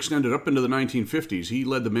career extended up into the 1950s. He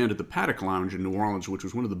led the band at the Paddock Lounge in New Orleans, which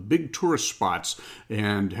was one of the big tourist spots,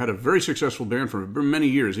 and had a very successful band for many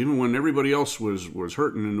years, even when everybody else was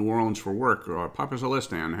hurting in New Orleans for work.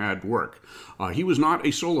 Papacelestin had work. He was not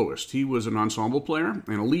a soloist. He was an ensemble player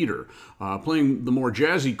and a leader. Playing the more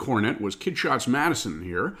jazzy cornet was Kid Shots Madison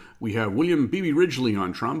here. We have William B.B. Ridgely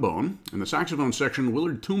on trombone. In the saxophone section,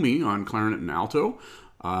 Willard Toomey on clarinet and alto.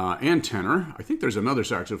 And tenor. I think there's another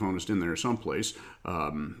saxophonist in there someplace,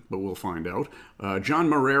 but we'll find out. John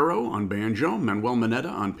Marrero on banjo, Manuel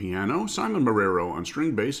Mineta on piano, Simon Marrero on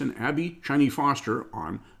string bass, and Abby Chiney Foster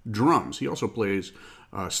on drums. He also plays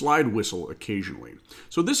slide whistle occasionally.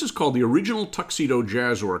 So this is called the original Tuxedo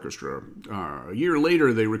Jazz Orchestra. A year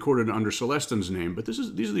later, they recorded under Celestin's name, but these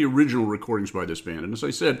are the original recordings by this band. And as I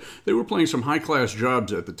said, they were playing some high-class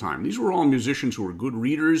jobs at the time. These were all musicians who were good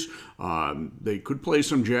readers. They could play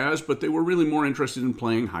some jazz, but they were really more interested in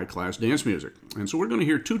playing high-class dance music. And so we're going to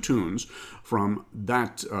hear two tunes from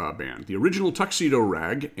that band, the original Tuxedo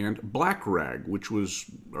Rag and Black Rag, which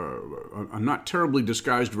was a not terribly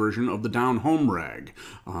disguised version of the Down Home Rag.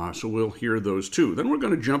 So we'll hear those two. Then we're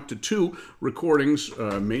going to jump to two recordings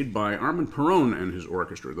made by Armand Perron and his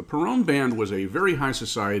orchestra. The Perron Band was a very high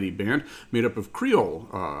society band made up of Creole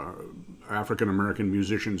African-American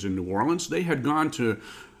musicians in New Orleans. They had gone to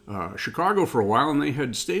Chicago for a while, and they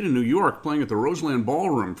had stayed in New York playing at the Roseland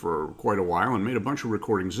Ballroom for quite a while and made a bunch of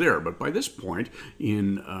recordings there. But by this point,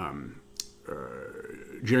 in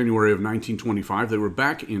January of 1925, they were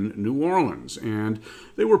back in New Orleans, and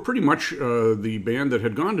they were pretty much the band that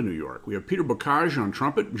had gone to New York. We have Peter Bocage on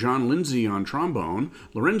trumpet, John Lindsay on trombone,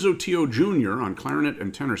 Lorenzo Tio Jr. on clarinet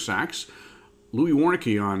and tenor sax, Louis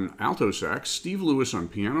Warnke on alto sax, Steve Lewis on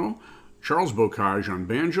piano, Charles Bocage on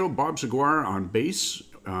banjo, Bob Seguar on bass,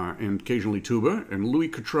 and occasionally tuba, and Louis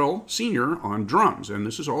Cottrell Sr. on drums. And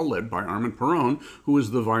this is all led by Armand Perron, who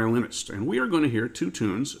is the violinist. And we are going to hear two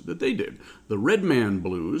tunes that they did, the Red Man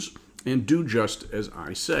Blues and Do Just As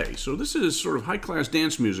I Say. So this is sort of high-class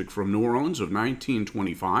dance music from New Orleans of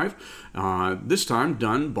 1925, this time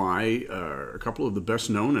done by a couple of the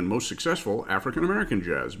best-known and most successful African-American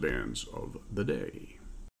jazz bands of the day.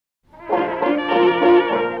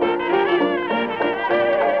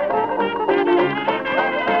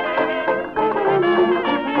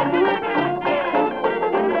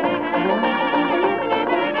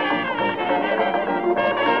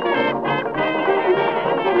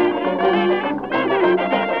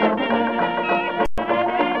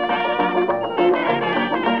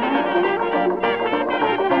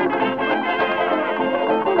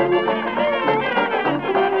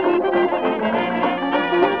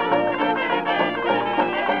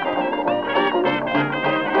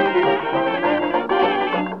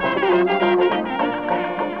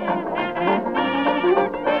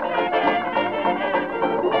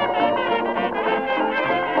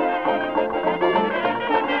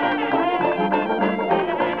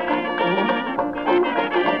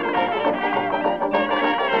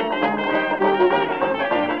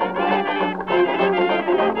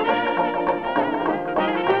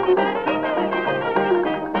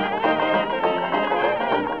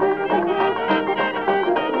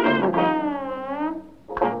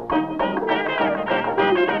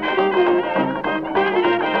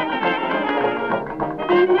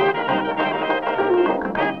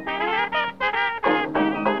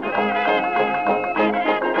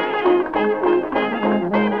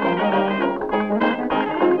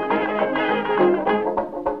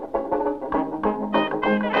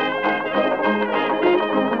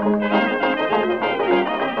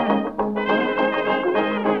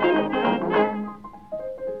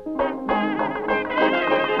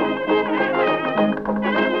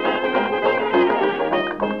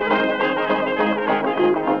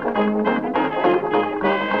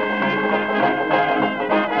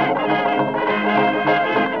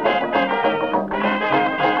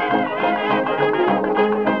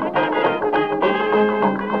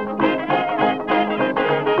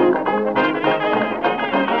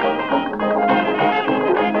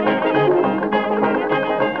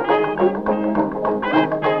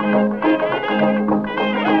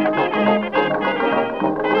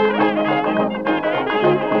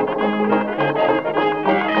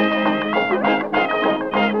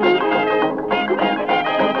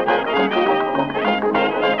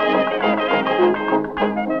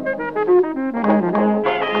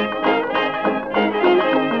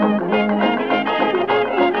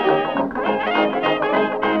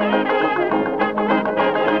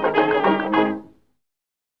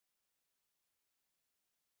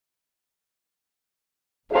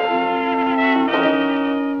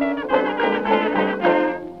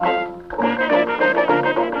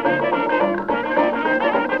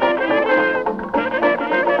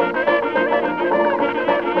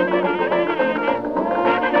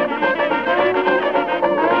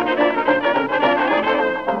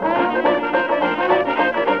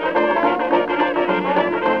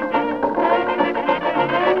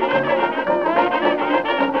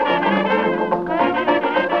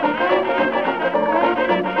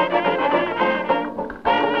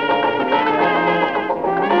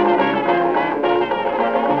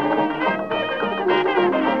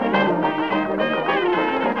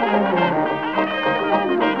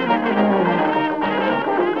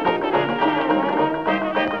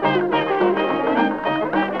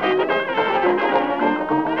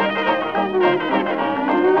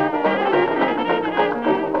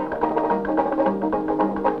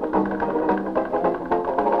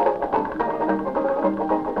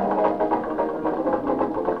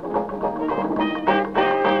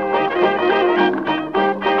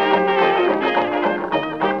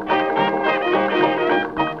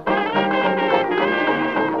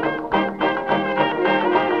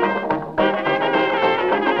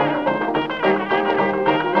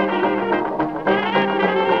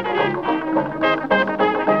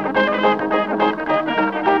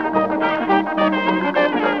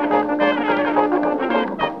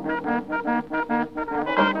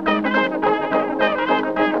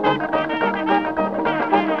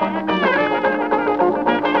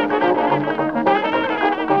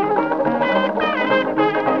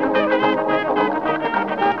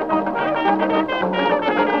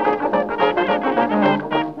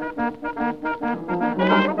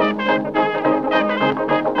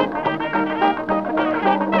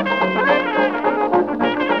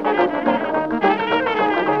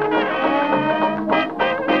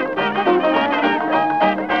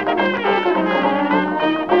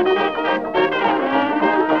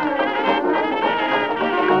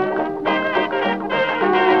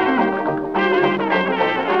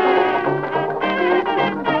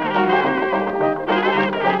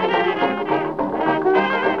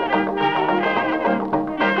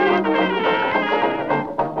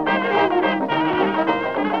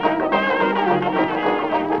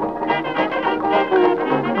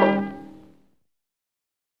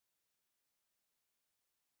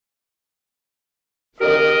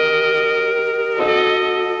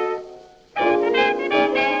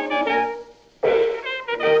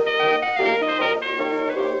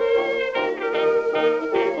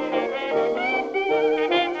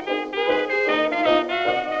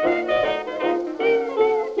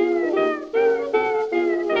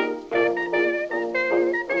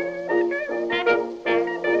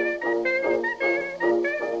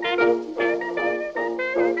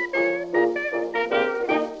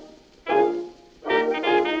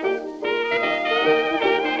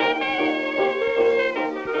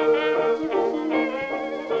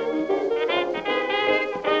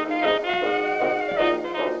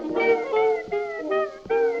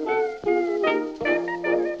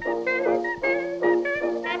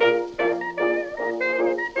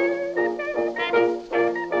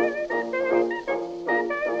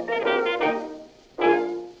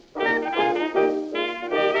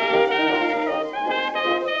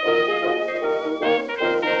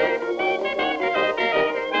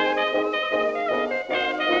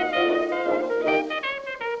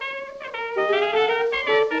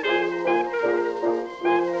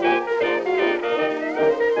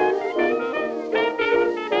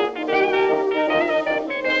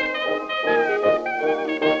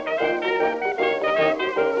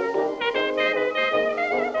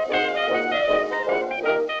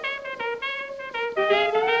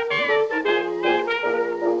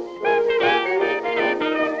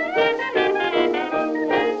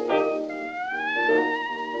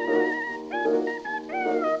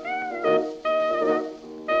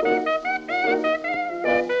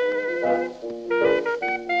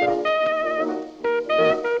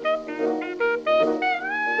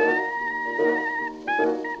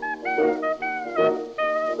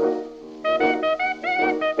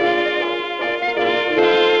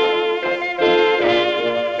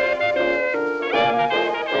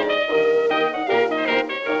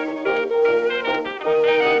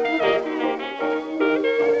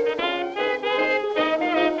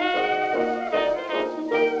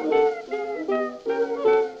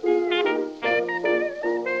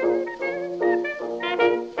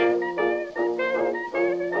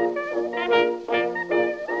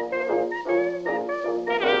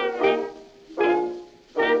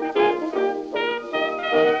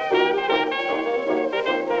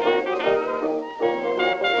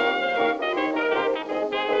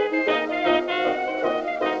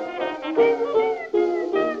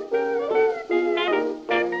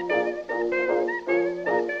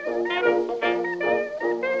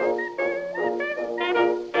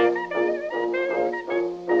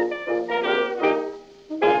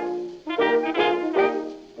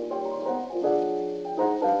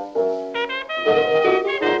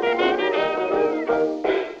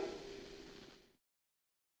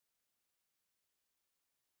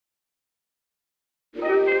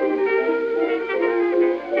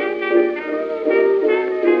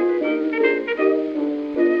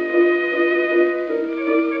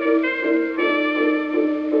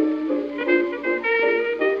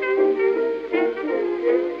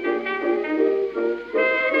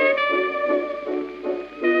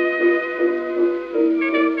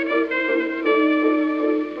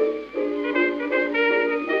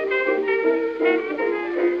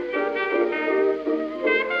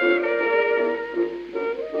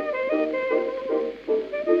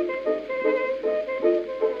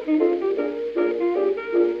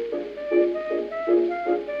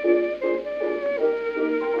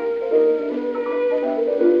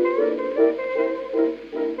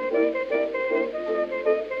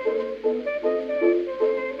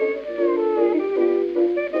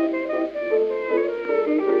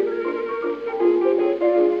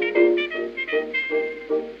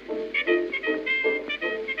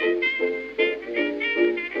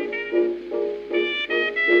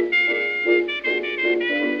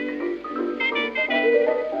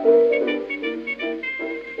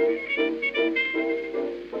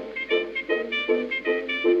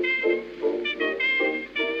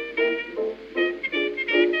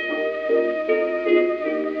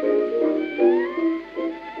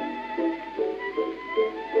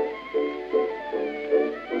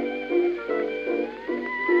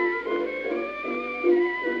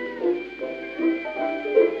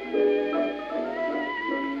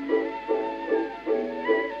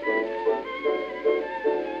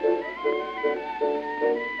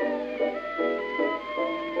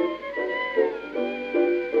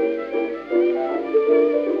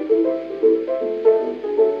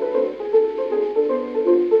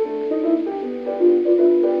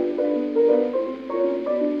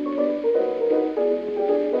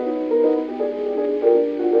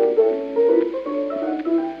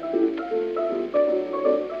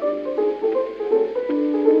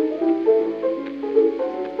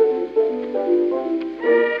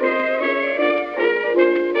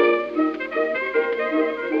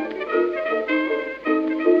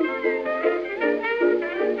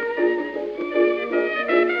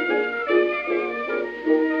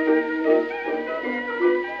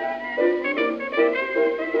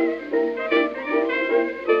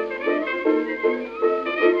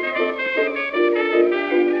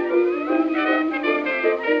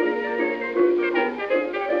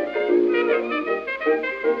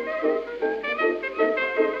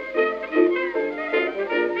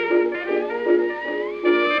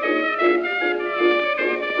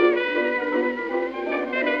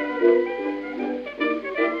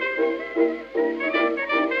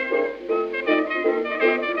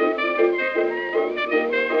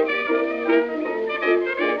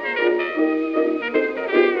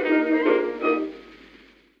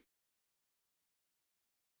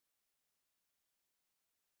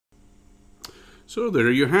 So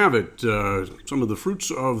there you have it. Some of the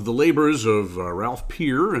fruits of the labors of Ralph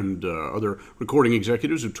Peer and other recording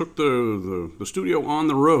executives who took the studio on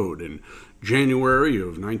the road in January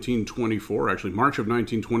of 1924, actually March of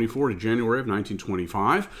 1924 to January of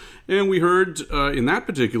 1925. And we heard in that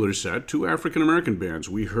particular set two African-American bands.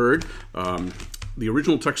 We heard the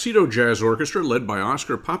original Tuxedo Jazz Orchestra, led by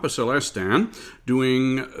Oscar Papacelestin,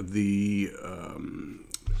 doing the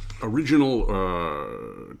original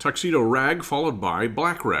Tuxedo Rag, followed by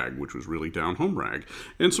Black Rag, which was really down-home rag.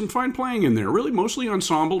 And some fine playing in there, really mostly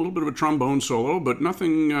ensemble, a little bit of a trombone solo, but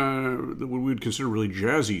nothing that we would consider really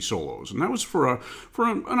jazzy solos. And that was for an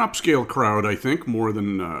upscale crowd, I think, more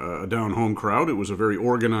than a down-home crowd. It was a very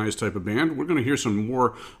organized type of band. We're going to hear some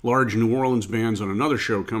more large New Orleans bands on another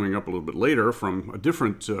show coming up a little bit later from a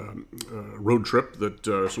different road trip that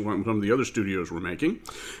some of the other studios were making.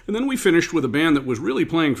 And then we finished with a band that was really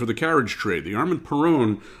playing for the carriage trade, the Armand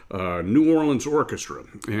Perron New Orleans Orchestra.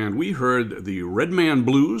 And we heard the Red Man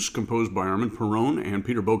Blues, composed by Armand Perron and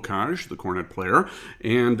Peter Bocage, the cornet player.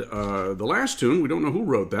 And the last tune, we don't know who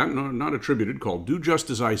wrote that, not attributed, called Do Just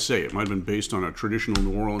As I Say. It might have been based on a traditional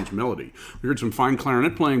New Orleans melody. We heard some fine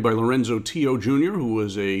clarinet playing by Lorenzo Tio Jr., who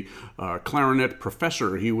was a clarinet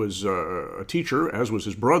professor. He was a teacher, as was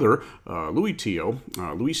his brother, Luis Tio,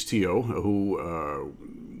 who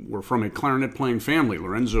were from a clarinet-playing family.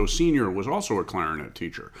 Lorenzo Sr. was also a clarinet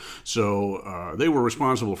teacher. So they were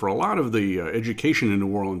responsible for a lot of the education in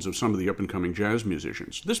New Orleans of some of the up-and-coming jazz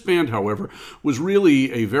musicians. This band, however, was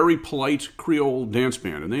really a very polite Creole dance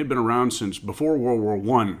band, and they had been around since before World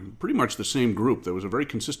War I, pretty much the same group. There was a very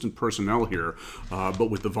consistent personnel here, but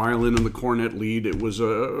with the violin and the cornet lead, it was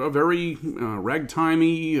a very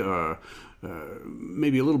ragtimey,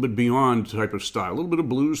 maybe a little bit beyond type of style. A little bit of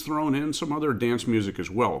blues thrown in, some other dance music as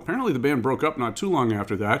well. Apparently the band broke up not too long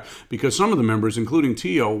after that because some of the members, including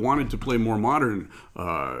Tio, wanted to play more modern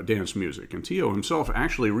dance music. And Tio himself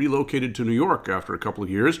actually relocated to New York after a couple of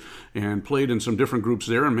years and played in some different groups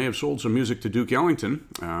there and may have sold some music to Duke Ellington.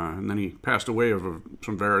 And then he passed away of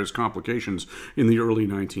some various complications in the early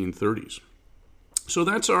 1930s. So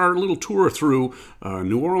that's our little tour through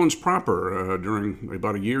New Orleans proper during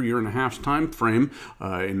about a year and a half's time frame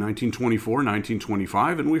in 1924,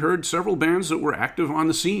 1925, and we heard several bands that were active on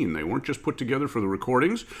the scene. They weren't just put together for the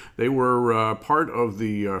recordings. They were part of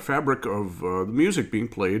the fabric of the music being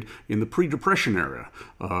played in the pre-Depression era,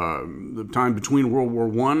 the time between World War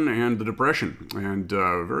I and the Depression, and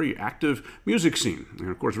very active music scene, and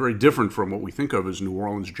of course very different from what we think of as New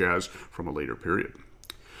Orleans jazz from a later period.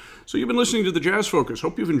 So you've been listening to the Jazz Focus.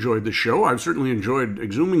 Hope you've enjoyed this show. I've certainly enjoyed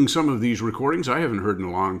exhuming some of these recordings I haven't heard in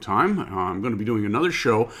a long time. I'm going to be doing another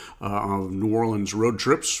show of New Orleans road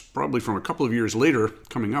trips, probably from a couple of years later,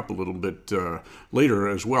 coming up a little bit later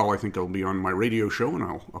as well. I think it'll be on my radio show, and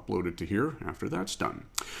I'll upload it to here after that's done.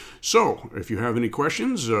 So if you have any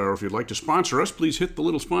questions, or if you'd like to sponsor us, please hit the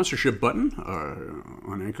little sponsorship button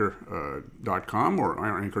on Anchor.com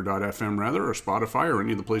or Anchor.fm rather, or Spotify, or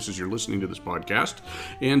any of the places you're listening to this podcast.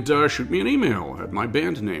 And shoot me an email at my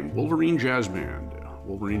band name, Wolverine Jazz Band,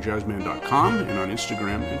 wolverinejazzband.com, and on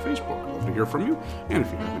Instagram and Facebook. I'd love to hear from you, and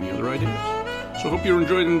if you have any other ideas. So I hope you're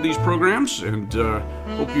enjoying these programs, and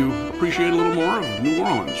hope you appreciate a little more of New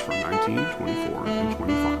Orleans from 1924 and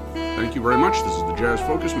 25. Thank you very much. This is the Jazz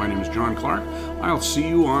Focus. My name is John Clark. I'll see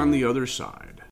you on the other side.